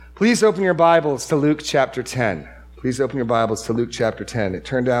Please open your Bibles to Luke chapter 10. Please open your Bibles to Luke chapter 10. It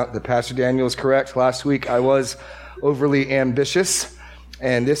turned out that Pastor Daniel was correct. Last week I was overly ambitious,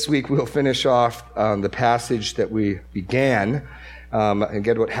 and this week we'll finish off the passage that we began and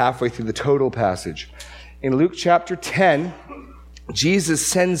get about halfway through the total passage. In Luke chapter 10, Jesus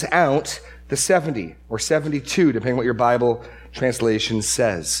sends out the 70 or 72, depending on what your Bible translation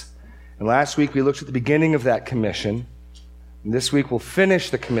says. And last week we looked at the beginning of that commission. And this week we'll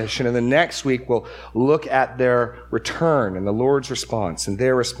finish the commission, and the next week we'll look at their return and the Lord's response and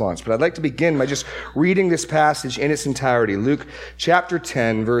their response. But I'd like to begin by just reading this passage in its entirety. Luke chapter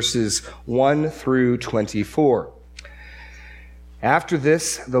 10, verses 1 through 24. After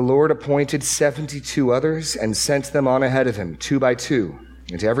this, the Lord appointed 72 others and sent them on ahead of him, 2 by 2,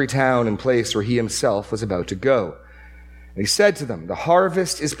 into every town and place where he himself was about to go. And he said to them, "The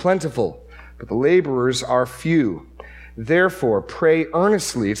harvest is plentiful, but the laborers are few. Therefore, pray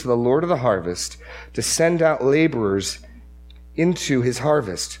earnestly to the Lord of the harvest to send out laborers into his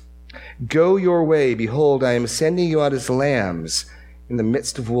harvest. Go your way. Behold, I am sending you out as lambs in the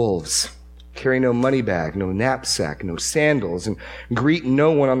midst of wolves. Carry no money bag, no knapsack, no sandals, and greet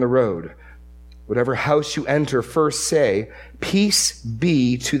no one on the road. Whatever house you enter, first say, 'Peace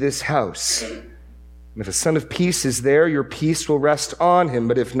be to this house.' And if a son of peace is there, your peace will rest on him,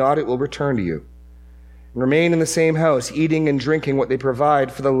 but if not, it will return to you. And remain in the same house, eating and drinking what they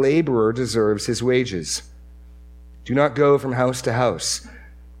provide, for the laborer deserves his wages. Do not go from house to house.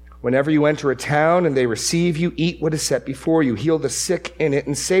 Whenever you enter a town and they receive you, eat what is set before you. Heal the sick in it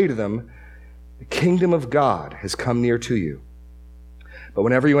and say to them, 'The kingdom of God has come near to you.' But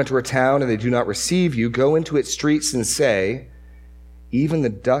whenever you enter a town and they do not receive you, go into its streets and say, 'Even the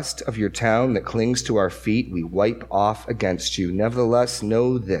dust of your town that clings to our feet we wipe off against you. Nevertheless,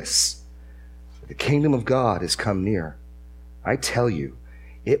 know this, the kingdom of God has come near. I tell you,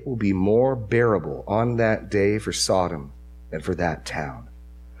 it will be more bearable on that day for Sodom than for that town.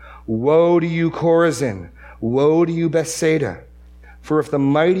 Woe to you, Chorazin! Woe to you, Bethsaida! For if the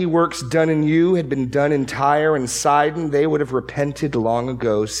mighty works done in you had been done in Tyre and Sidon, they would have repented long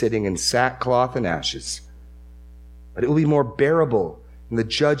ago, sitting in sackcloth and ashes. But it will be more bearable in the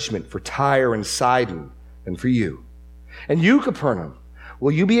judgment for Tyre and Sidon than for you. And you, Capernaum,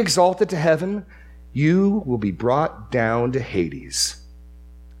 will you be exalted to heaven? You will be brought down to Hades.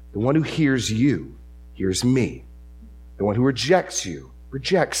 The one who hears you hears me. The one who rejects you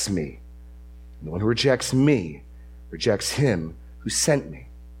rejects me. And the one who rejects me rejects him who sent me."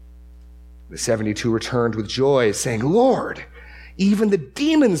 The 72 returned with joy, saying, "Lord, even the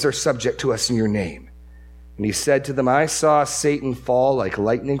demons are subject to us in your name." And he said to them, "I saw Satan fall like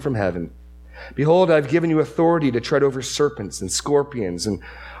lightning from heaven. Behold, I've given you authority to tread over serpents and scorpions and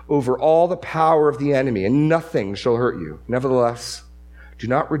over all the power of the enemy, and nothing shall hurt you. Nevertheless, do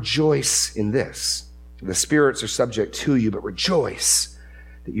not rejoice in this. The spirits are subject to you, but rejoice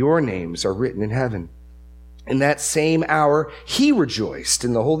that your names are written in heaven." In that same hour, he rejoiced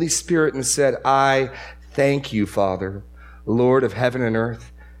in the Holy Spirit and said, "I thank you, Father, Lord of heaven and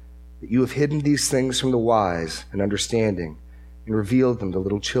earth, that you have hidden these things from the wise and understanding and revealed them to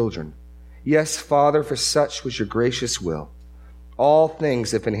little children. Yes, Father, for such was your gracious will. All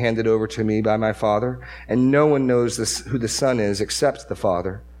things have been handed over to me by my Father, and no one knows who the Son is except the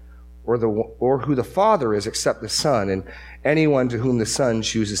Father, or who the Father is except the Son, and anyone to whom the Son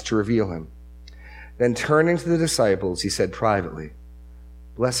chooses to reveal him." Then turning to the disciples, he said privately,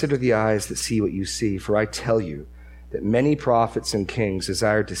 "Blessed are the eyes that see what you see, for I tell you that many prophets and kings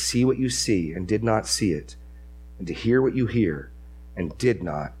desired to see what you see and did not see it, and to hear what you hear and did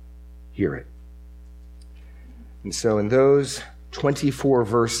not hear it." And so in those 24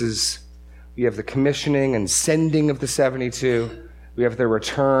 verses, we have the commissioning and sending of the 72. We have their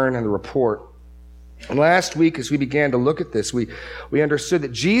return and the report. And last week, as we began to look at this, we understood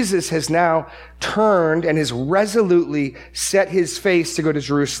that Jesus has now turned and has resolutely set his face to go to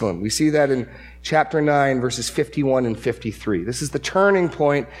Jerusalem. We see that in chapter 9, verses 51 and 53. This is the turning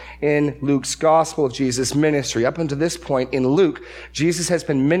point in Luke's gospel of Jesus' ministry. Up until this point in Luke, Jesus has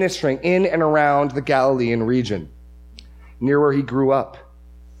been ministering in and around the Galilean region, near where he grew up.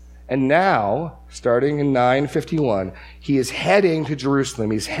 And now, starting in 9:51, he is heading to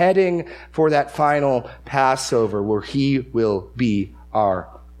Jerusalem. He's heading for that final Passover where he will be our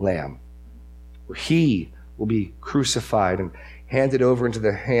lamb, where he will be crucified and handed over into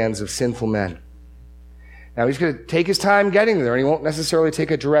the hands of sinful men. Now, he's going to take his time getting there, and he won't necessarily take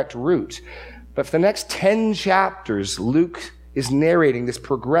a direct route. But for the next 10 chapters, Luke is narrating this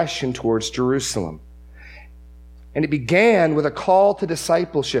progression towards Jerusalem. And it began with a call to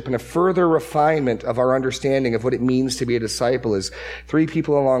discipleship and a further refinement of our understanding of what it means to be a disciple as 3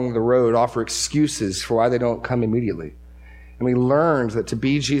 people along the road offer excuses for why they don't come immediately. And we learned that to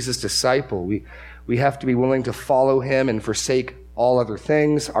be Jesus' disciple, we have to be willing to follow him and forsake all other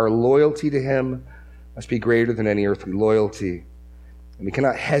things. Our loyalty to him must be greater than any earthly loyalty. And we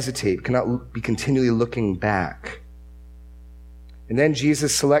cannot hesitate, we cannot be continually looking back. And then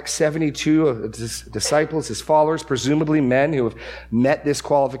Jesus selects 72 of his disciples, his followers, presumably men who have met this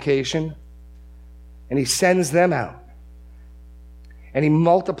qualification. And he sends them out. And he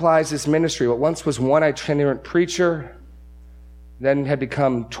multiplies his ministry. What once was one itinerant preacher, then had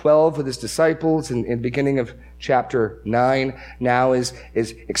become 12 with his disciples in the beginning of chapter 9, now is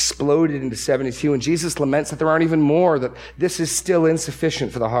exploded into 72. And Jesus laments that there aren't even more, that this is still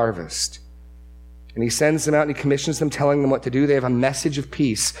insufficient for the harvest. And he sends them out and he commissions them, telling them what to do. They have a message of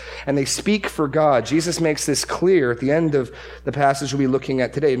peace, and they speak for God. Jesus makes this clear at the end of the passage we'll be looking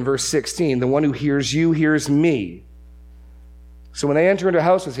at today in verse 16. The one who hears you hears me. So when they enter into a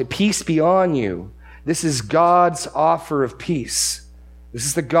house, they say, peace be on you. This is God's offer of peace. This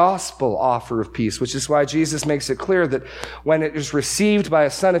is the gospel offer of peace, which is why Jesus makes it clear that when it is received by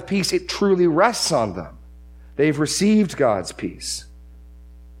a son of peace, it truly rests on them. They've received God's peace.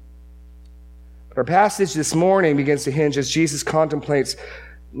 Our passage this morning begins to hinge as Jesus contemplates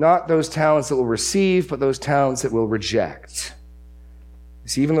not those towns that will receive, but those towns that will reject. You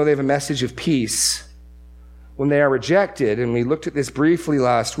see, even though they have a message of peace, when they are rejected, and we looked at this briefly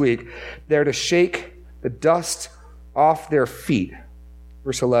last week, they're to shake the dust off their feet.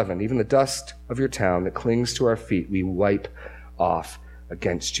 Verse 11, even the dust of your town that clings to our feet, we wipe off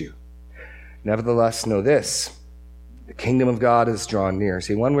against you. Nevertheless, know this. The kingdom of God is drawn near.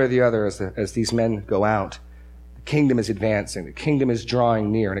 See, one way or the other, as these men go out, the kingdom is advancing. The kingdom is drawing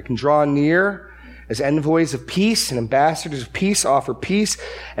near. And it can draw near as envoys of peace and ambassadors of peace offer peace.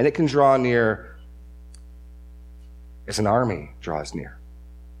 And it can draw near as an army draws near.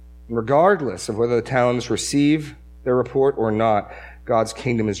 And regardless of whether the towns receive their report or not, God's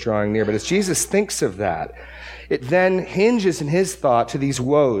kingdom is drawing near. But as Jesus thinks of that, it then hinges in his thought to these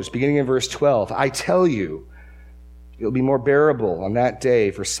woes, beginning in verse 12. I tell you, it will be more bearable on that day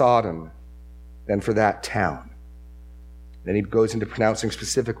for Sodom than for that town. Then he goes into pronouncing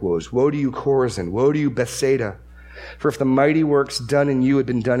specific woes. Woe to you, Chorazin! Woe to you, Bethsaida! For if the mighty works done in you had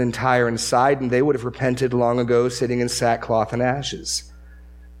been done in Tyre and Sidon, they would have repented long ago, sitting in sackcloth and ashes.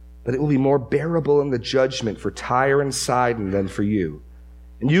 But it will be more bearable in the judgment for Tyre and Sidon than for you.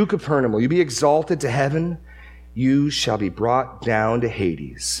 And you, Capernaum, will you be exalted to heaven? You shall be brought down to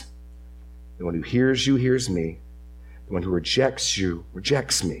Hades. The one who hears you hears me. The one who rejects you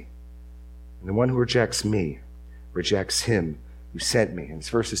rejects me. And the one who rejects me rejects him who sent me. And it's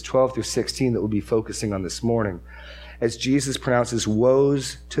verses 12 through 16 that we'll be focusing on this morning as Jesus pronounces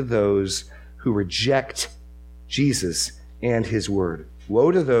woes to those who reject Jesus and his word.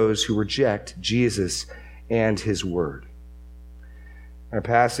 Woe to those who reject Jesus and his word. In our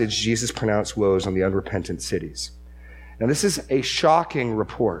passage, Jesus pronounced woes on the unrepentant cities. Now, this is a shocking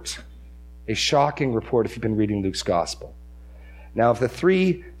report. A shocking report if you've been reading Luke's gospel. Now, of the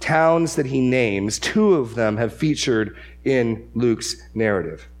 3 towns that he names, 2 of them have featured in Luke's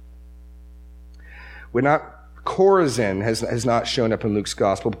narrative. Chorazin has not shown up in Luke's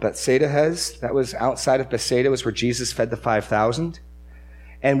gospel, but Bethsaida has. That was outside of Bethsaida, was where Jesus fed the 5,000.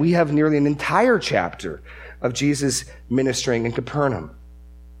 And we have nearly an entire chapter of Jesus ministering in Capernaum.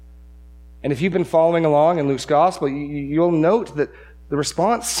 And if you've been following along in Luke's gospel, you'll note that the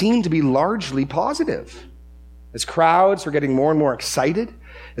response seemed to be largely positive. As crowds were getting more and more excited,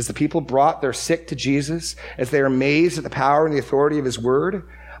 as the people brought their sick to Jesus, as they were amazed at the power and the authority of his word.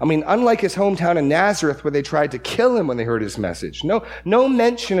 I mean, unlike his hometown in Nazareth where they tried to kill him when they heard his message. No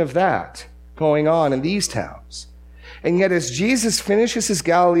mention of that going on in these towns. And yet as Jesus finishes his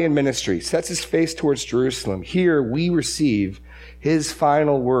Galilean ministry, sets his face towards Jerusalem, here we receive his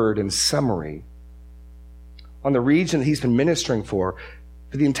final word and summary on the region that he's been ministering for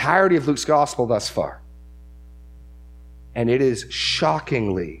the entirety of Luke's gospel thus far. And it is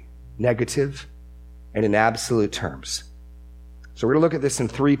shockingly negative and in absolute terms. So we're going to look at this in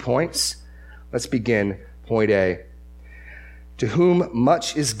 3 points. Let's begin. Point A. To whom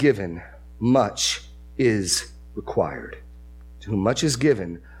much is given, much is required. To whom much is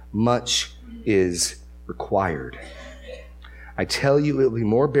given, much is required. I tell you, it will be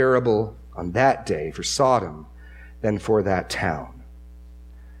more bearable on that day for Sodom than for that town.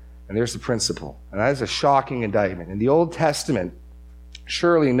 And there's the principle. And that is a shocking indictment. In the Old Testament,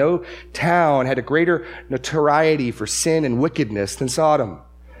 surely no town had a greater notoriety for sin and wickedness than Sodom.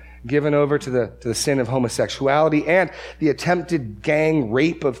 given over to the sin of homosexuality and the attempted gang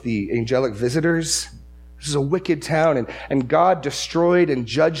rape of the angelic visitors. This is a wicked town, and God destroyed and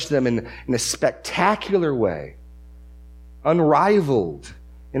judged them in a spectacular way, unrivaled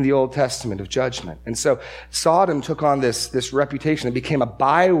in the Old Testament of judgment. And so Sodom took on this reputation. It became a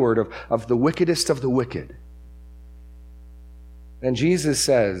byword of the wickedest of the wicked. And Jesus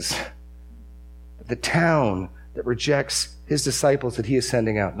says that the town that rejects his disciples that he is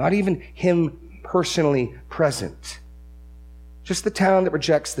sending out, not even him personally present, just the town that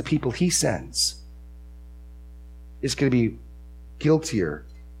rejects the people he sends, is going to be guiltier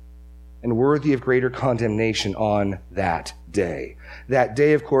and worthy of greater condemnation on that day. That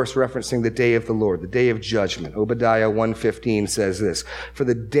day, of course, referencing the day of the Lord, the day of judgment. Obadiah 1:15 says this, "For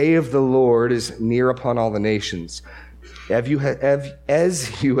the day of the Lord is near upon all the nations. As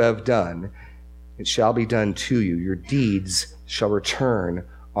you have done, it shall be done to you. Your deeds shall return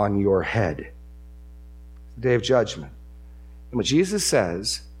on your head." The day of judgment. And what Jesus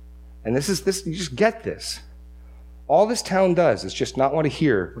says, and this, you just get this. All this town does is just not want to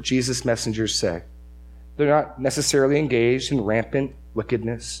hear what Jesus' messengers say. They're not necessarily engaged in rampant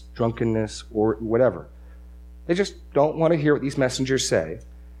wickedness, drunkenness, or whatever. They just don't want to hear what these messengers say.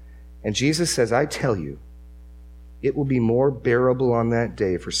 And Jesus says, I tell you, it will be more bearable on that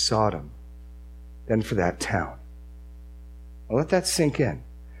day for Sodom than for that town. Now let that sink in.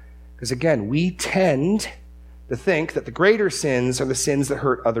 Because again, we tend to think that the greater sins are the sins that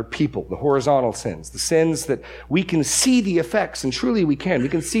hurt other people, the horizontal sins, the sins that we can see the effects, and truly we can. We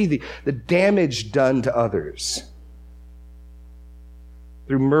can see the damage done to others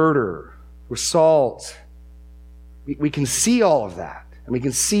through murder, through assault. We can see all of that, and we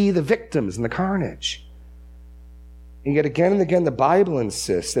can see the victims and the carnage. And yet again and again, the Bible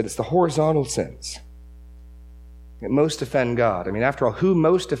insists that it's the horizontal sins that most offend God. I mean, after all, who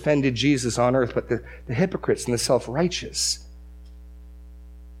most offended Jesus on earth but the hypocrites and the self-righteous?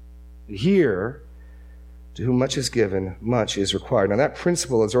 Here, to whom much is given, much is required. Now that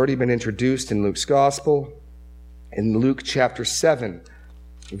principle has already been introduced in Luke's Gospel, in Luke chapter 7,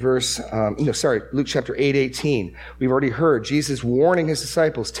 Luke chapter 8:18. We've already heard Jesus warning his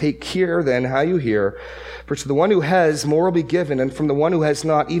disciples, take care then how you hear, for to the one who has, more will be given, and from the one who has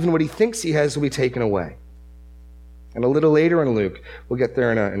not, even what he thinks he has will be taken away. And a little later in Luke, we'll get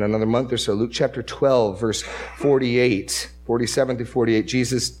there in another month or so, Luke chapter 12, verse 47 to 48,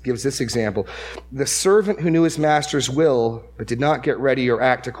 Jesus gives this example. The servant who knew his master's will, but did not get ready or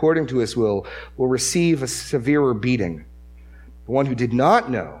act according to his will receive a severer beating. The one who did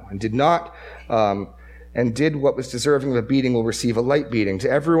not know and did what was deserving of a beating will receive a light beating. To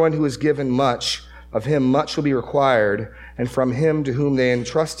everyone who is given much, of him much will be required, and from him to whom they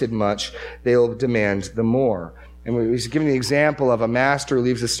entrusted much, they will demand the more. And he's giving the example of a master who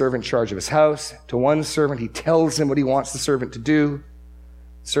leaves a servant in charge of his house. To one servant, he tells him what he wants the servant to do.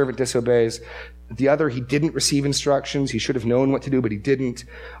 The servant disobeys. The other, he didn't receive instructions. He should have known what to do, but he didn't.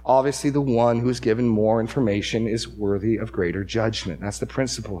 Obviously, the one who is given more information is worthy of greater judgment. That's the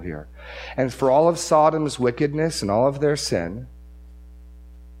principle here. And for all of Sodom's wickedness and all of their sin,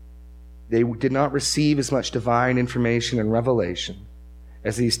 they did not receive as much divine information and revelation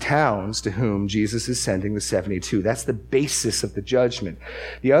as these towns to whom Jesus is sending the 72. That's the basis of the judgment.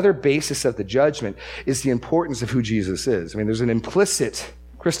 The other basis of the judgment is the importance of who Jesus is. I mean, there's an implicit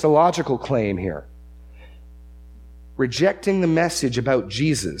Christological claim here. Rejecting the message about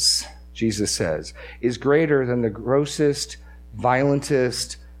Jesus, Jesus says, is greater than the grossest,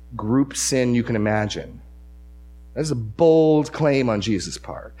 violentest group sin you can imagine. That is a bold claim on Jesus'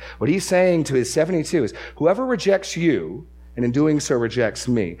 part. What he's saying to his 72 is, whoever rejects you, and in doing so rejects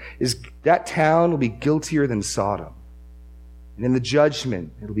me, is that town will be guiltier than Sodom. And in the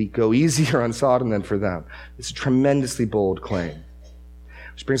judgment, it'll go easier on Sodom than for them. It's a tremendously bold claim.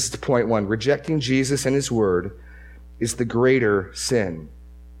 Which brings us to point one. Rejecting Jesus and his word is the greater sin.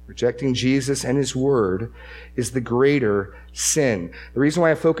 Rejecting Jesus and his word is the greater sin. The reason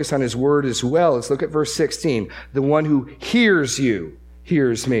why I focus on his word as well is look at verse 16. The one who hears you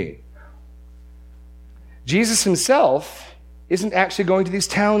hears me. Jesus himself isn't actually going to these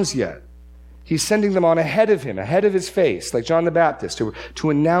towns yet. He's sending them on ahead of him, ahead of his face, like John the Baptist, to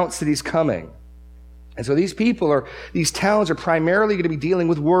announce that he's coming. And so these towns are primarily going to be dealing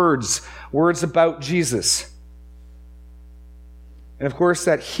with words about Jesus. And of course,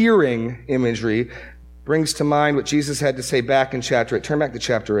 that hearing imagery brings to mind what Jesus had to say back in chapter 8. Turn back to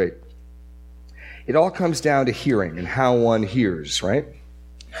chapter 8. It all comes down to hearing and how one hears, right?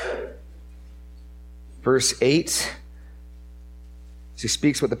 Verse 8 As he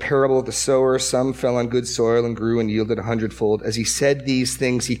speaks about the parable of the sower, some fell on good soil and grew and yielded 100-fold. As he said these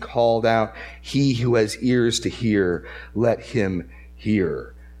things, he called out, "He who has ears to hear, let him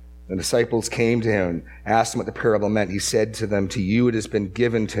hear." The disciples came to him and asked him what the parable meant. He said to them, "To you it has been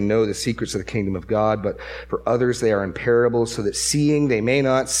given to know the secrets of the kingdom of God, but for others they are in parables, so that seeing they may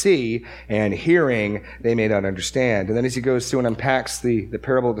not see, and hearing they may not understand." And then as he goes through and unpacks the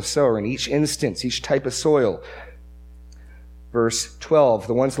parable of the sower in each instance, each type of soil. Verse 12,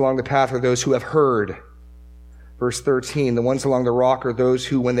 the ones along the path are those who have heard. Verse 13, the ones along the rock are those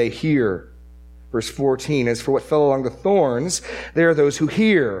who, when they hear. Verse 14, as for what fell along the thorns, they are those who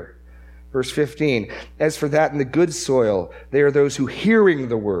hear. Verse 15, as for that in the good soil, they are those who, hearing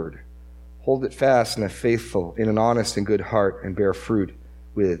the word, hold it fast in an honest and good heart, and bear fruit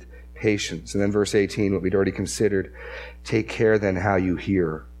with patience. And then verse 18, what we'd already considered, take care then how you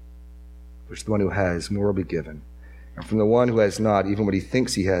hear. Which the one who has, more will be given. And from the one who has not, even what he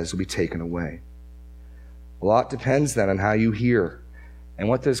thinks he has will be taken away. A lot depends then on how you hear. And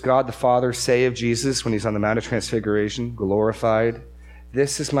what does God the Father say of Jesus when he's on the Mount of Transfiguration, glorified?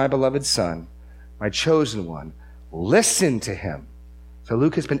 "This is my beloved Son, my chosen one. Listen to him." So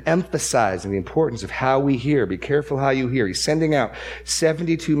Luke has been emphasizing the importance of how we hear. Be careful how you hear. He's sending out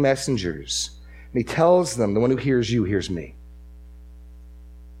 72 messengers. And he tells them, the one who hears you hears me.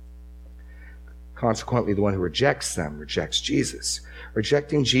 Consequently, the one who rejects them rejects Jesus.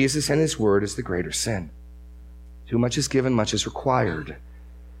 Rejecting Jesus and his word is the greater sin. Too much is given, much is required.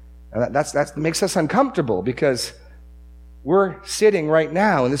 And that makes us uncomfortable because we're sitting right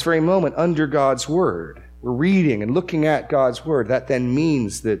now in this very moment under God's word. We're reading and looking at God's word. That then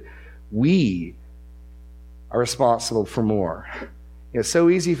means that we are responsible for more. It's so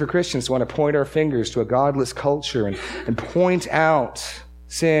easy for Christians to want to point our fingers to a godless culture and point out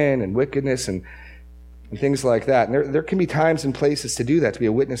sin and wickedness and things like that. And there can be times and places to do that, to be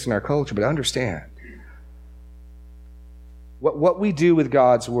a witness in our culture, but understand what we do with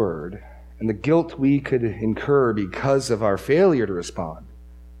God's word and the guilt we could incur because of our failure to respond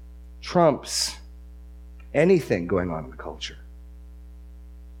trumps anything going on in the culture.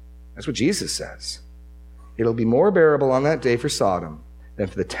 That's what Jesus says. It'll be more bearable on that day for Sodom than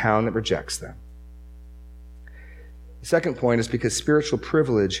for the town that rejects them. The second point is because spiritual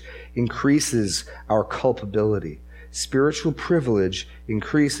privilege increases our culpability. Spiritual privilege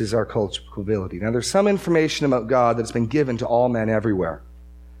increases our culpability. Now, there's some information about God that's been given to all men everywhere.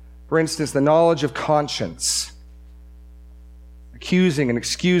 For instance, the knowledge of conscience, accusing and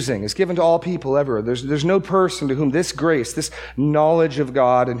excusing, is given to all people everywhere. There's no person to whom this grace, this knowledge of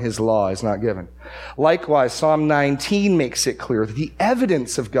God and his law is not given. Likewise, Psalm 19 makes it clear that the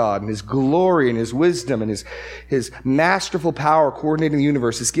evidence of God and his glory and his wisdom and his masterful power coordinating the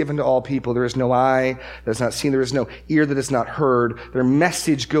universe is given to all people. There is no eye that has not seen, there is no ear that has not heard. Their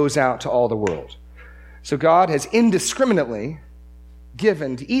message goes out to all the world. So God has indiscriminately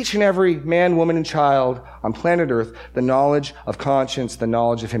given to each and every man, woman, and child on planet Earth the knowledge of conscience, the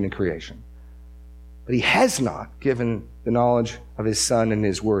knowledge of him in creation. But he has not given the knowledge of his Son and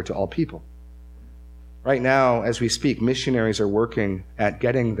his word to all people. Right now, as we speak, missionaries are working at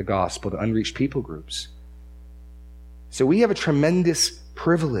getting the gospel to unreached people groups. So we have a tremendous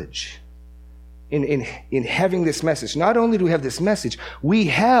privilege in having this message. Not only do we have this message, we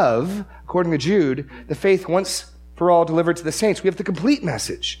have, according to Jude, the faith once for all delivered to the saints. We have the complete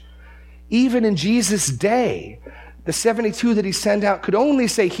message. Even in Jesus' day, the 72 that he sent out could only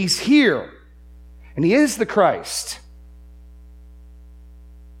say he's here and he is the Christ.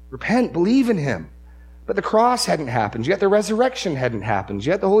 Repent, believe in him. But the cross hadn't happened yet. The resurrection hadn't happened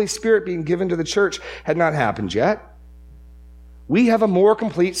yet. The Holy Spirit being given to the church had not happened yet. We have a more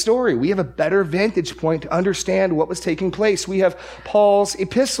complete story. We have a better vantage point to understand what was taking place. We have Paul's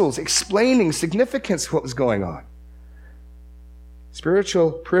epistles explaining significance of what was going on.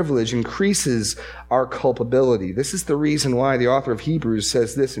 Spiritual privilege increases our culpability. This is the reason why the author of Hebrews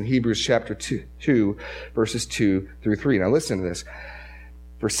says this in Hebrews chapter 2, verses 2 through 3. Now listen to this.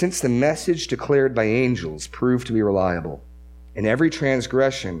 For since the message declared by angels proved to be reliable, and every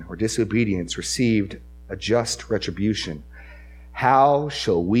transgression or disobedience received a just retribution, how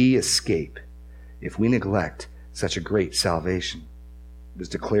shall we escape if we neglect such a great salvation? It was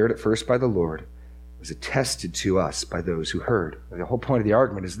declared at first by the Lord, was attested to us by those who heard. The whole point of the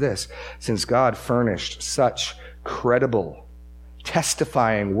argument is this: since God furnished such credible,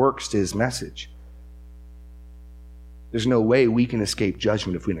 testifying works to his message, there's no way we can escape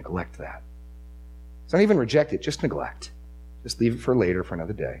judgment if we neglect that. It's not even reject it, just neglect. Just leave it for later, for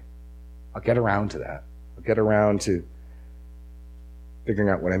another day. I'll get around to that. I'll get around to figuring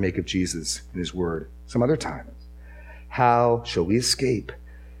out what I make of Jesus and his word some other time. How shall we escape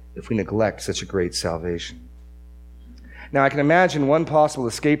if we neglect such a great salvation? Now, I can imagine one possible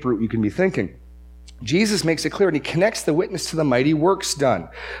escape route you can be thinking. Jesus makes it clear, and he connects the witness to the mighty works done.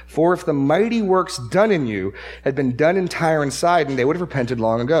 For if the mighty works done in you had been done in Tyre and Sidon, they would have repented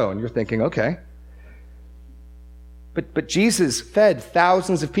long ago. And you're thinking, okay. But Jesus fed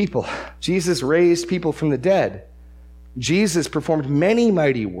thousands of people. Jesus raised people from the dead. Jesus performed many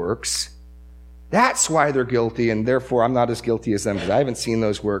mighty works. That's why they're guilty, and therefore I'm not as guilty as them, because I haven't seen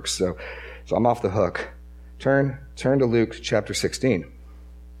those works, so I'm off the hook. Turn to Luke chapter 16.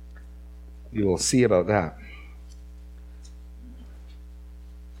 You will see about that.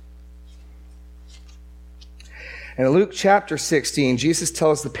 And in Luke chapter 16, Jesus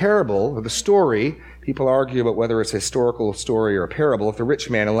tells the parable, or the story. People argue about whether it's a historical story or a parable, of the rich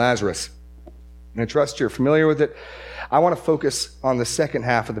man and Lazarus. And I trust you're familiar with it. I want to focus on the second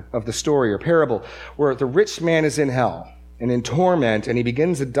half of the story or parable, where the rich man is in hell and in torment, and he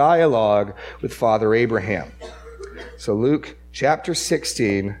begins a dialogue with Father Abraham. So Luke chapter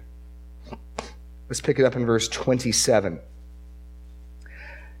 16, let's pick it up in verse 27.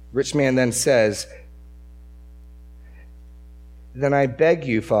 Rich man then says, "Then I beg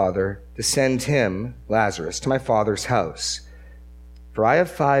you, Father, to send him, Lazarus, to my father's house. For I have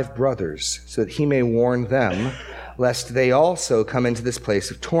 5 brothers, so that he may warn them, lest they also come into this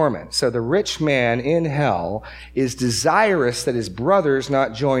place of torment." So the rich man in hell is desirous that his brothers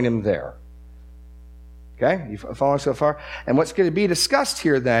not join him there. Okay? You following so far? And what's going to be discussed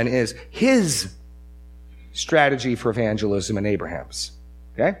here then is his strategy for evangelism and Abraham's.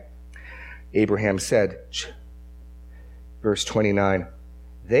 Okay? Abraham said, verse 29,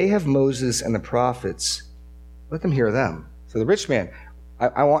 "They have Moses and the prophets. Let them hear them." So the rich man,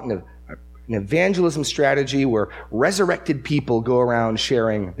 I want an evangelism strategy where resurrected people go around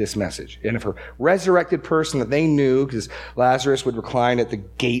sharing this message. And if a resurrected person that they knew, because Lazarus would recline at the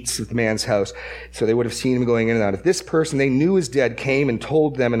gates of the man's house, so they would have seen him going in and out. If this person they knew was dead came and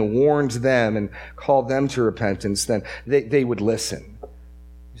told them and warned them and called them to repentance, then they would listen.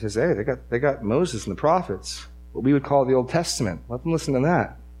 He says, hey, they got Moses and the prophets, what we would call the Old Testament. Let them listen to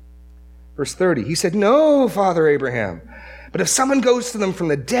that. Verse 30, he said, "No, Father Abraham, but if someone goes to them from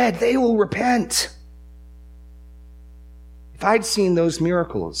the dead, they will repent." If I'd seen those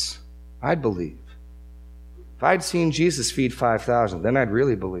miracles, I'd believe. If I'd seen Jesus feed 5,000, then I'd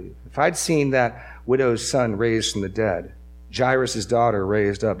really believe. If I'd seen that widow's son raised from the dead, Jairus' daughter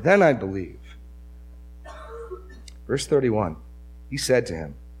raised up, then I'd believe. Verse 31, he said to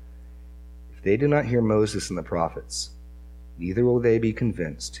him, "If they do not hear Moses and the prophets, neither will they be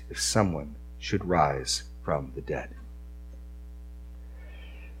convinced if someone should rise from the dead."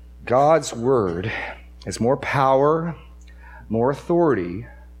 God's word has more power, more authority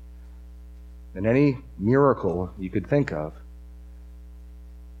than any miracle you could think of.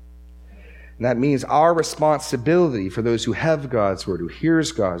 And that means our responsibility for those who have God's word, who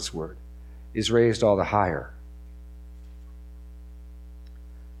hears God's word, is raised all the higher.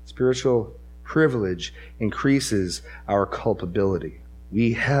 Spiritual privilege increases our culpability.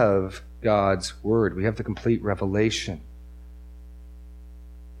 We have God's word. We have the complete revelation.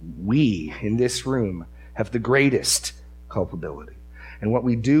 We, in this room, have the greatest culpability. And what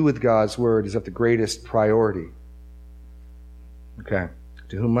we do with God's word is of the greatest priority. Okay.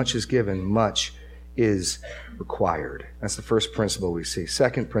 To whom much is given, much is required. That's the first principle we see.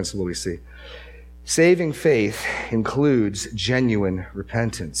 Second principle we see. Saving faith includes genuine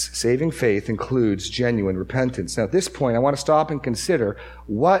repentance. Saving faith includes genuine repentance. Now, at this point, I want to stop and consider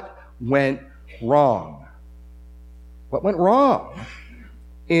what went wrong. What went wrong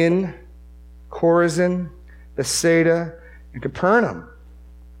in Chorazin, Bethsaida, and Capernaum?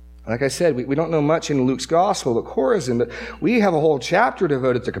 Like I said, we don't know much in Luke's gospel about Chorazin, but we have a whole chapter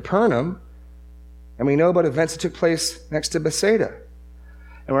devoted to Capernaum, and we know about events that took place next to Bethsaida.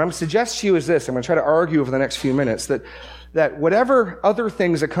 And what I'm going to suggest to you is this. I'm going to try to argue over the next few minutes that whatever other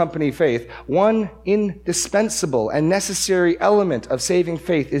things accompany faith, one indispensable and necessary element of saving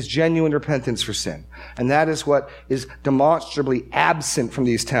faith is genuine repentance for sin. And that is what is demonstrably absent from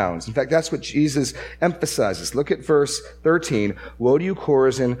these towns. In fact, that's what Jesus emphasizes. Look at verse 13. "Woe to you,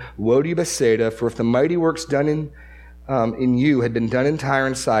 Chorazin! Woe to you, Bethsaida! For if the mighty works done in you had been done in Tyre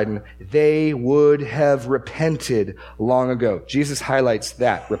and Sidon, they would have repented long ago." Jesus highlights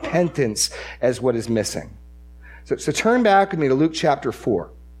that, repentance, as what is missing. So turn back with me to Luke chapter 4.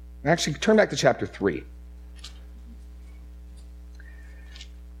 Actually, turn back to chapter 3.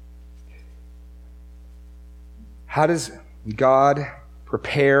 How does God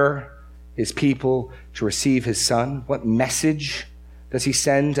prepare his people to receive his Son? What message does he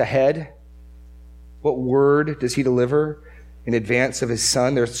send ahead? What word does he deliver in advance of his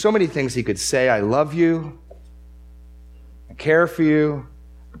son? There's so many things he could say. I love you. I care for you.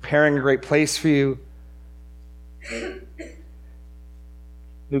 Preparing a great place for you.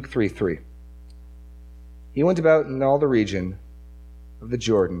 Luke 3:3. He went about in all the region of the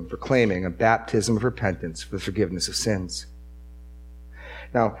Jordan, proclaiming a baptism of repentance for the forgiveness of sins.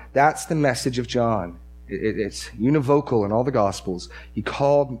 Now, that's the message of John. It's univocal in all the Gospels. He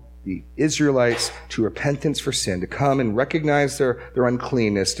called the Israelites to repentance for sin, to come and recognize their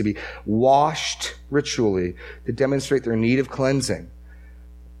uncleanness, to be washed ritually, to demonstrate their need of cleansing.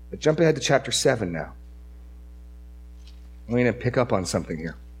 But jump ahead to chapter 7 now. I'm going to pick up on something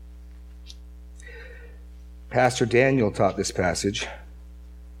here. Pastor Daniel taught this passage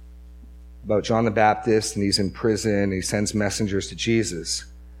about John the Baptist, and he's in prison, and he sends messengers to Jesus.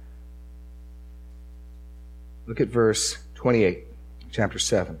 Look at verse 28, chapter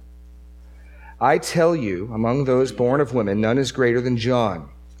 7. I tell you, among those born of women, none is greater than John.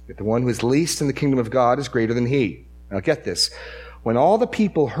 Yet the one who is least in the kingdom of God is greater than he. Now get this. When all the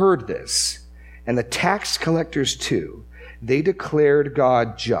people heard this, and the tax collectors too, they declared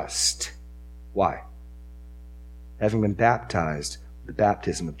God just. Why? Having been baptized with the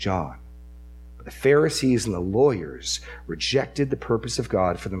baptism of John. But the Pharisees and the lawyers rejected the purpose of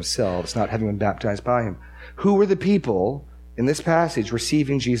God for themselves, not having been baptized by him. Who were the people in this passage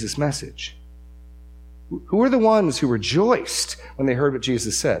receiving Jesus' message? Who were the ones who rejoiced when they heard what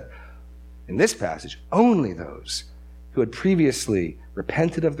Jesus said? In this passage, only those who had previously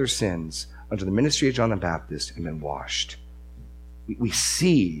repented of their sins under the ministry of John the Baptist and been washed. We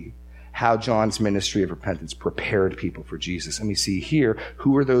see how John's ministry of repentance prepared people for Jesus. And we see here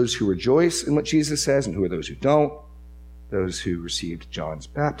who are those who rejoice in what Jesus says and who are those who don't, those who received John's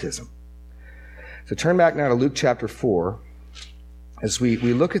baptism. So turn back now to Luke chapter 4 as we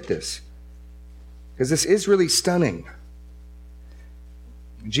look at this, because this is really stunning.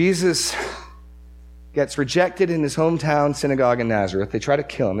 Jesus gets rejected in his hometown synagogue in Nazareth. They try to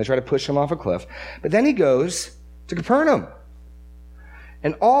kill him. They try to push him off a cliff. But then he goes to Capernaum.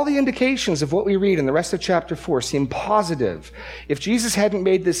 And all the indications of what we read in the rest of chapter 4 seem positive. If Jesus hadn't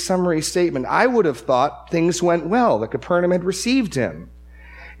made this summary statement, I would have thought things went well, that Capernaum had received him.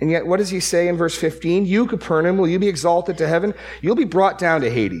 And yet, what does he say in verse 15? You, Capernaum, will you be exalted to heaven? You'll be brought down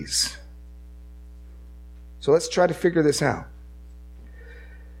to Hades. So let's try to figure this out.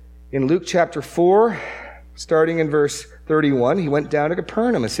 In Luke chapter 4, starting in verse 31, he went down to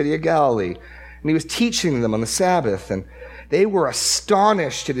Capernaum, a city of Galilee, and he was teaching them on the Sabbath, and they were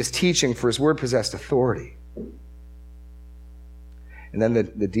astonished at his teaching, for his word possessed authority. And then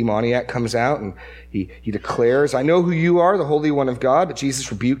the demoniac comes out and he declares, I know who you are, the Holy One of God. But Jesus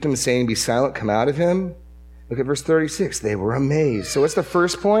rebuked him, saying, be silent, come out of him. Look at verse 36. They were amazed. So what's the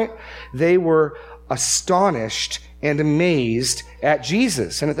first point? They were astonished and amazed at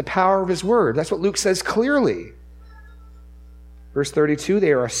Jesus and at the power of his word. That's what Luke says clearly. Verse 32,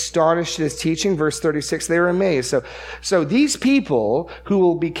 they are astonished at his teaching. Verse 36, they are amazed. So these people who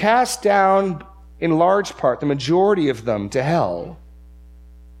will be cast down in large part, the majority of them, to hell,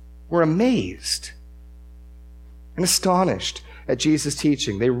 were amazed and astonished at Jesus'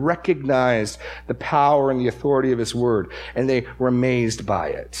 teaching. They recognized the power and the authority of his word, and they were amazed by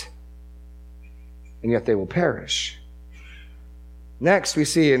it. And yet they will perish. Next, we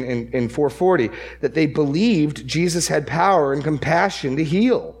see in 440 that they believed Jesus had power and compassion to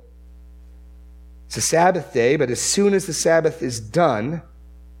heal. It's a Sabbath day, but as soon as the Sabbath is done,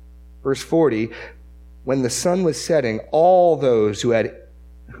 verse 40, when the sun was setting, all those who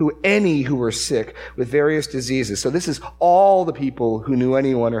were sick with various diseases. So this is all the people who knew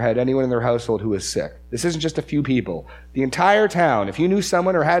anyone or had anyone in their household who was sick. This isn't just a few people. The entire town, if you knew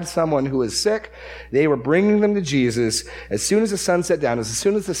someone or had someone who was sick, they were bringing them to Jesus as soon as the sun set down, as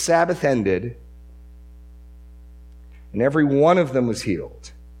soon as the Sabbath ended, and every one of them was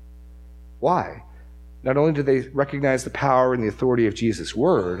healed. Why? Not only did they recognize the power and the authority of Jesus'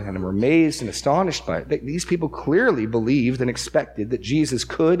 word and were amazed and astonished by it, these people clearly believed and expected that Jesus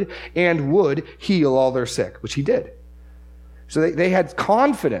could and would heal all their sick, which he did. So they had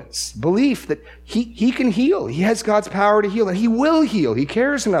confidence, belief that he can heal. He has God's power to heal, and he will heal. He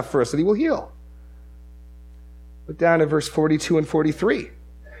cares enough for us that he will heal. Look down at verse 42 and 43.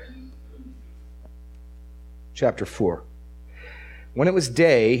 Chapter 4. When it was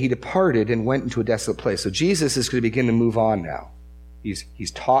day, he departed and went into a desolate place. So Jesus is going to begin to move on now.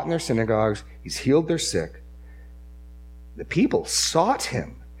 He's taught in their synagogues. He's healed their sick. The people sought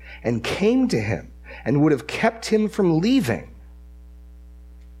him and came to him and would have kept him from leaving.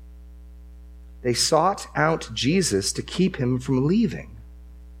 They sought out Jesus to keep him from leaving.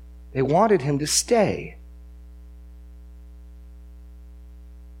 They wanted him to stay.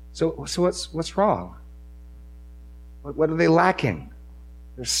 So what's wrong? What are they lacking?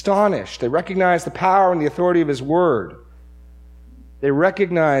 They're astonished. They recognize the power and the authority of his word. They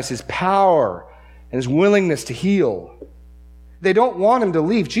recognize his power and his willingness to heal. They don't want him to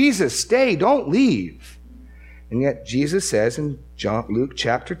leave. Jesus, stay, don't leave. And yet Jesus says in Luke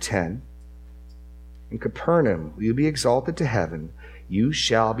chapter 10, in Capernaum, will you be exalted to heaven? You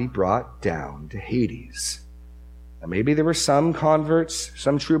shall be brought down to Hades. Now, maybe there were some converts,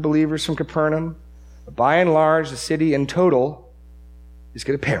 some true believers from Capernaum, but by and large, the city in total is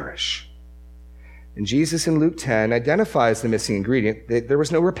going to perish. And Jesus in Luke 10 identifies the missing ingredient. There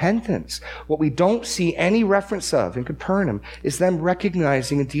was no repentance. What we don't see any reference of in Capernaum is them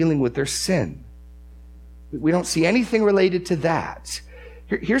recognizing and dealing with their sin. We don't see anything related to that.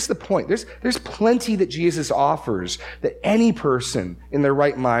 Here's the point. There's plenty that Jesus offers that any person in their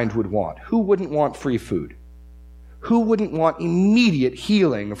right mind would want. Who wouldn't want free food? Who wouldn't want immediate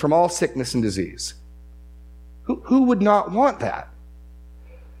healing from all sickness and disease? Who would not want that?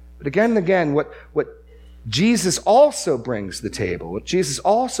 But again and again, what Jesus also brings to the table, what Jesus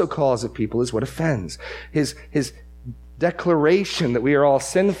also calls of people, is what offends. His declaration that we are all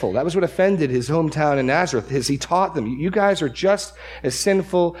sinful. That was what offended his hometown in Nazareth, as he taught them, you guys are just as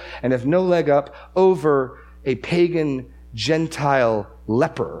sinful and have no leg up over a pagan Gentile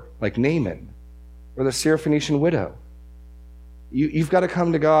leper like Naaman or the Syrophoenician widow. You've got to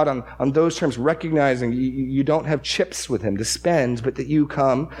come to God on those terms, recognizing you don't have chips with him to spend, but that you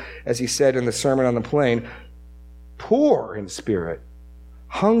come, as he said in the Sermon on the Plain, poor in spirit,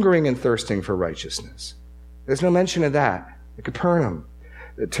 hungering and thirsting for righteousness. There's no mention of that at Capernaum.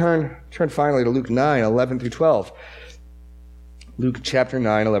 Turn finally to Luke 9, 11 through 12. Luke chapter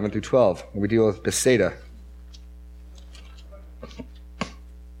 9, 11 through 12, where we deal with Bethsaida.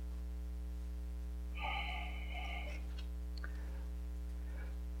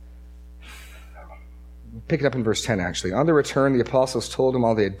 Pick it up in verse 10, actually. On their return, the apostles told him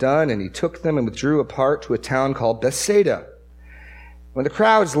all they had done, and he took them and withdrew apart to a town called Bethsaida. When the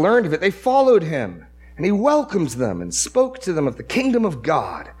crowds learned of it, they followed him, and he welcomed them and spoke to them of the kingdom of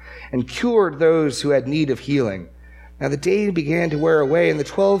God and cured those who had need of healing. Now the day began to wear away, and the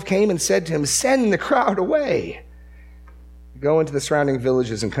 12 came and said to him, send the crowd away. Go into the surrounding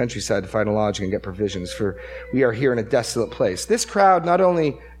villages and countryside to find lodging and get provisions, for we are here in a desolate place. This crowd not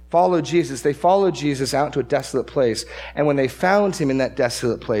only followed Jesus, they followed Jesus out to a desolate place. And when they found him in that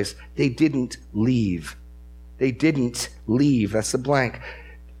desolate place, they didn't leave. They didn't leave. That's the blank.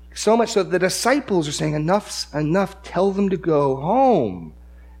 So much so that the disciples are saying, enough's enough. Tell them to go home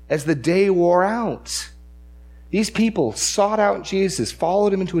as the day wore out. These people sought out Jesus,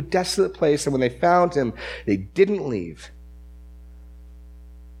 followed him into a desolate place, and when they found him, they didn't leave.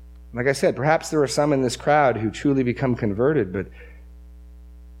 Like I said, perhaps there are some in this crowd who truly become converted, but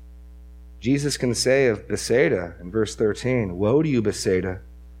Jesus can say of Bethsaida in verse 13, woe to you, Bethsaida,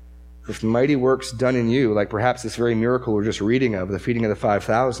 if mighty works done in you, like perhaps this very miracle we're just reading of, the feeding of the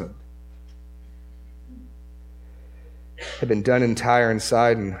 5,000, had been done in Tyre and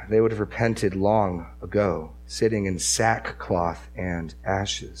Sidon, they would have repented long ago, sitting in sackcloth and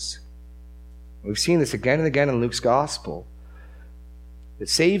ashes. We've seen this again and again in Luke's gospel, that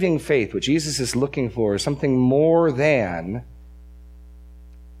saving faith, what Jesus is looking for, is something more than,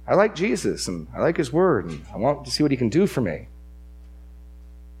 I like Jesus, and I like his word, and I want to see what he can do for me.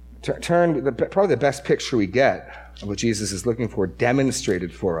 Probably the best picture we get of what Jesus is looking for,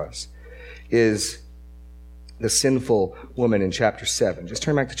 demonstrated for us, is the sinful woman in chapter 7. Just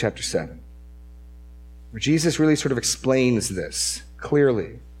turn back to chapter 7, where Jesus really sort of explains this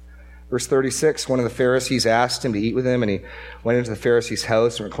clearly. Verse 36, one of the Pharisees asked him to eat with him, and he went into the Pharisee's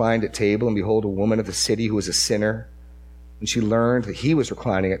house and reclined at table, and behold, a woman of the city who was a sinner, and she learned that he was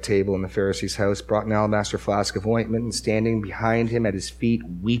reclining at table in the Pharisee's house, brought an alabaster flask of ointment, and standing behind him at his feet,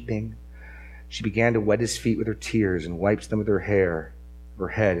 weeping, she began to wet his feet with her tears and wiped them with her hair of her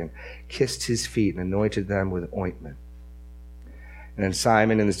head and kissed his feet and anointed them with ointment. And then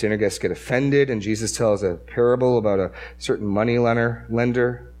Simon and his dinner guests get offended, and Jesus tells a parable about a certain money lender.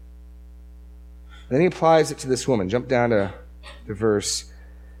 And then he applies it to this woman. Jump down to verse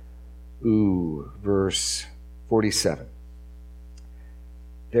 47.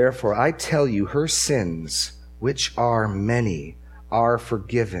 Therefore, I tell you, her sins, which are many, are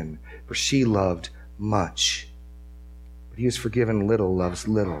forgiven, for she loved much. But he who is forgiven little loves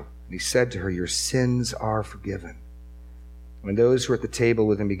little. And he said to her, your sins are forgiven. When those who were at the table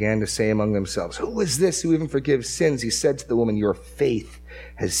with him began to say among themselves, who is this who even forgives sins? He said to the woman, your faith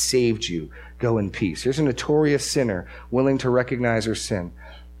has saved you. Go in peace. Here's a notorious sinner willing to recognize her sin.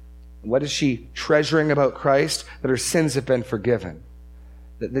 What is she treasuring about Christ? That her sins have been forgiven.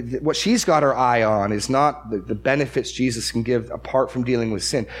 What she's got her eye on is not the benefits Jesus can give apart from dealing with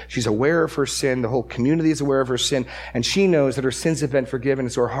sin. She's aware of her sin. The whole community is aware of her sin. And she knows that her sins have been forgiven,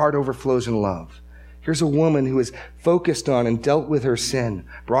 so her heart overflows in love. Here's a woman who is focused on and dealt with her sin,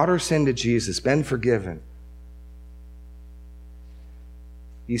 brought her sin to Jesus, been forgiven.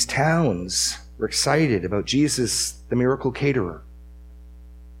 These towns were excited about Jesus, the miracle caterer.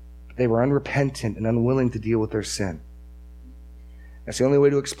 But they were unrepentant and unwilling to deal with their sin. That's the only way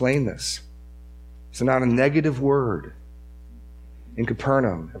to explain this. It's not a negative word in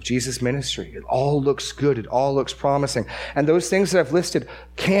Capernaum of Jesus' ministry. It all looks good. It all looks promising. And those things that I've listed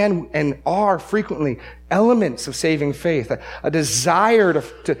can and are frequently elements of saving faith. A desire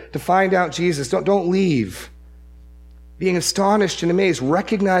to find out Jesus. Don't leave. Being astonished and amazed,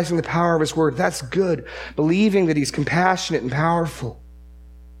 recognizing the power of his word. That's good. Believing that he's compassionate and powerful.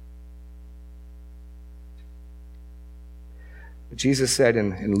 Jesus said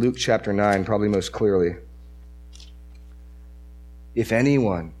in Luke chapter 9, probably most clearly, if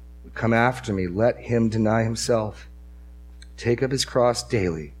anyone would come after me, let him deny himself, take up his cross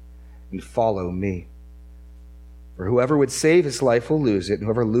daily, and follow me. For whoever would save his life will lose it, and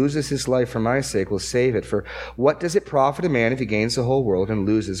whoever loses his life for my sake will save it. For what does it profit a man if he gains the whole world and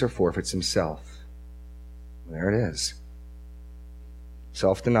loses or forfeits himself? There it is.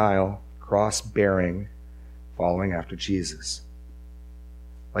 Self-denial, cross-bearing, following after Jesus.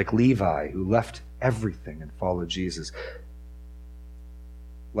 Like Levi, who left everything and followed Jesus.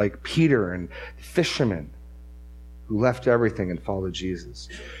 Like Peter and the fishermen, who left everything and followed Jesus.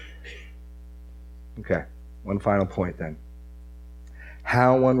 Okay, one final point then.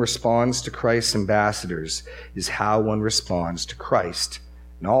 How one responds to Christ's ambassadors is how one responds to Christ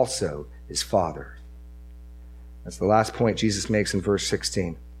and also his Father. That's the last point Jesus makes in verse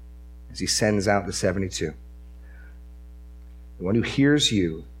 16 as he sends out the 72. The one who hears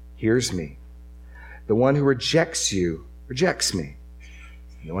you, hears me. The one who rejects you, rejects me.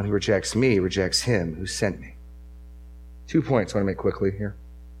 And the one who rejects me, rejects him who sent me. 2 points I want to make quickly here.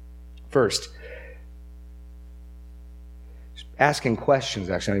 First, asking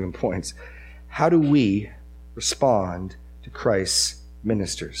questions, actually, not even points. How do we respond to Christ's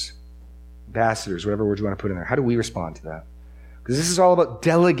ministers? Ambassadors, whatever word you want to put in there. How do we respond to that? Because this is all about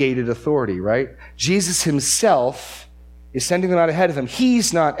delegated authority, right? Jesus himself is sending them out ahead of him.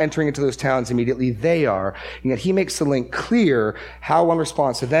 He's not entering into those towns immediately. They are. And yet he makes the link clear. How one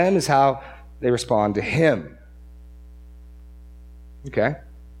responds to them is how they respond to him. Okay?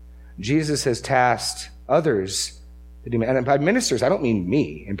 Jesus has tasked others to do, and by ministers, I don't mean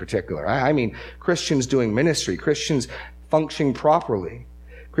me in particular. I mean Christians doing ministry, Christians functioning properly.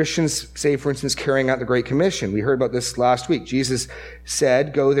 Christians, say, for instance, carrying out the Great Commission. We heard about this last week. Jesus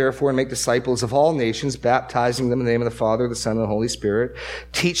said, go therefore and make disciples of all nations, baptizing them in the name of the Father, the Son, and the Holy Spirit,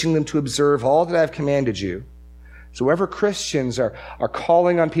 teaching them to observe all that I have commanded you. So wherever Christians are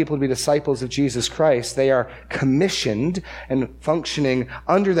calling on people to be disciples of Jesus Christ, they are commissioned and functioning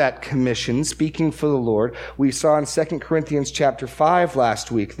under that commission, speaking for the Lord. We saw in 2 Corinthians chapter 5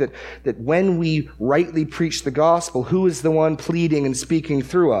 last week that when we rightly preach the gospel, who is the one pleading and speaking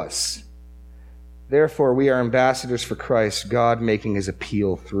through us? Therefore, we are ambassadors for Christ, God making his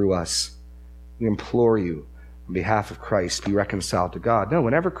appeal through us. We implore you, on behalf of Christ, be reconciled to God. No,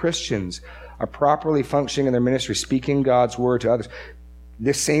 whenever Christians are properly functioning in their ministry, speaking God's word to others,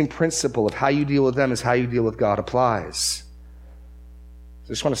 this same principle of how you deal with them is how you deal with God applies. So I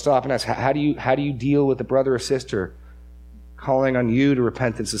just want to stop and ask, how do you deal with a brother or sister calling on you to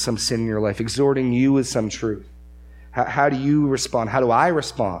repentance of some sin in your life, exhorting you with some truth? How do you respond? How do I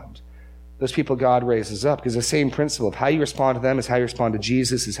respond? Those people God raises up, because the same principle of how you respond to them is how you respond to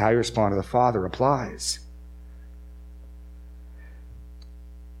Jesus, is how you respond to the Father applies.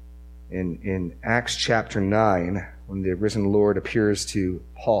 In Acts chapter 9, when the risen Lord appears to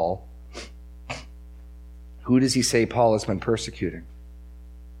Paul, who does he say Paul has been persecuting?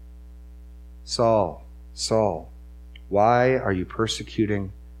 Saul, Saul, why are you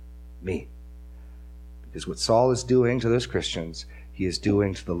persecuting me? Because what Saul is doing to those Christians, he is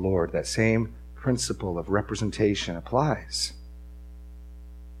doing to the Lord. That same principle of representation applies.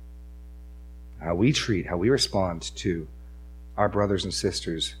 How we respond to our brothers and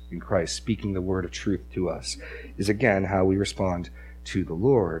sisters in Christ, speaking the word of truth to us, is again how we respond to the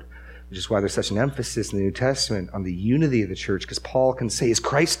Lord, which is why there's such an emphasis in the New Testament on the unity of the church, because Paul can say, is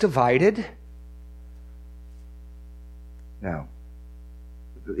Christ divided? No.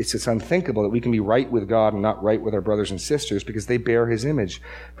 It's unthinkable that we can be right with God and not right with our brothers and sisters because they bear his image.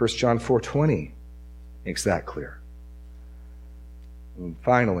 1 John 4:20 makes that clear. And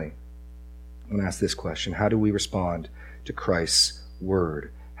finally, I'm going to ask this question. How do we respond to Christ's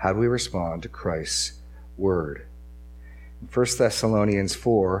word? How do we respond to Christ's word? In 1 Thessalonians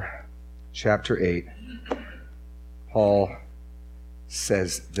 4, chapter 8, Paul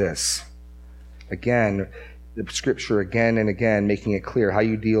says this. Again, the scripture again and again making it clear how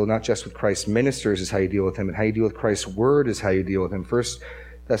you deal not just with Christ's ministers is how you deal with him, but how you deal with Christ's word is how you deal with him. 1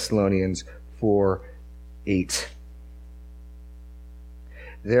 Thessalonians 4:8.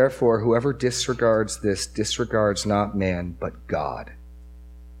 Therefore, whoever disregards this disregards not man, but God.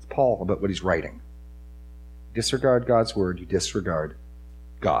 It's Paul about what he's writing. Disregard God's word, you disregard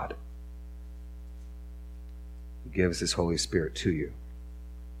God, who gives his Holy Spirit to you.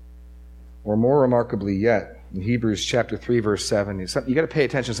 Or more remarkably yet, in Hebrews chapter 3, verse 7, you got to pay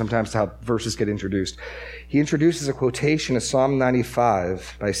attention sometimes to how verses get introduced. He introduces a quotation of Psalm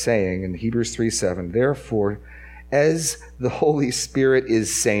 95 by saying in Hebrews 3:7, therefore, as the Holy Spirit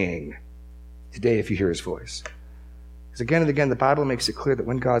is saying today, if you hear his voice. Because again and again, the Bible makes it clear that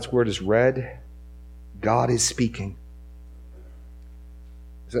when God's word is read, God is speaking.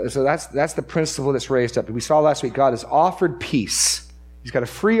 So that's the principle that's raised up. We saw last week, God has offered peace. He's got a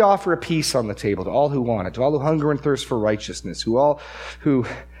free offer of peace on the table to all who want it, to all who hunger and thirst for righteousness, who are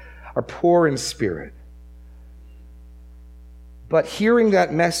poor in spirit. But hearing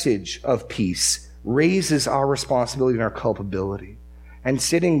that message of peace raises our responsibility and our culpability. And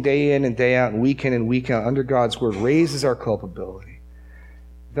sitting day in and day out and week in and week out under God's word raises our culpability.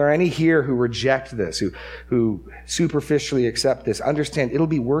 If there are any here who reject this, who superficially accept this, understand it'll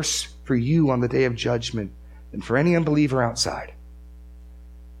be worse for you on the day of judgment than for any unbeliever outside.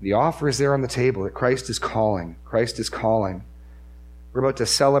 The offer is there on the table that Christ is calling. Christ is calling. We're about to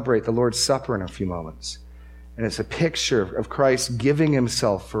celebrate the Lord's Supper in a few moments. And it's a picture of Christ giving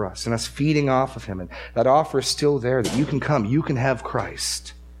himself for us and us feeding off of him. And that offer is still there, that you can come, you can have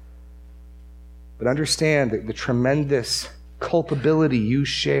Christ. But understand that the tremendous culpability you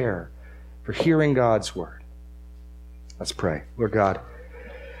share for hearing God's word. Let's pray. Lord God,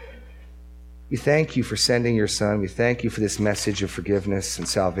 we thank you for sending your Son. We thank you for this message of forgiveness and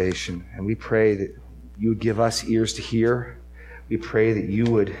salvation. And we pray that you would give us ears to hear. We pray that you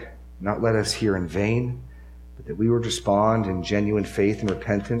would not let us hear in vain, but that we would respond in genuine faith and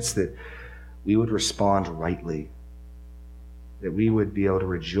repentance, that we would respond rightly, that we would be able to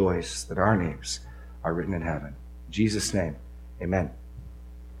rejoice that our names are written in heaven. In Jesus' name, amen.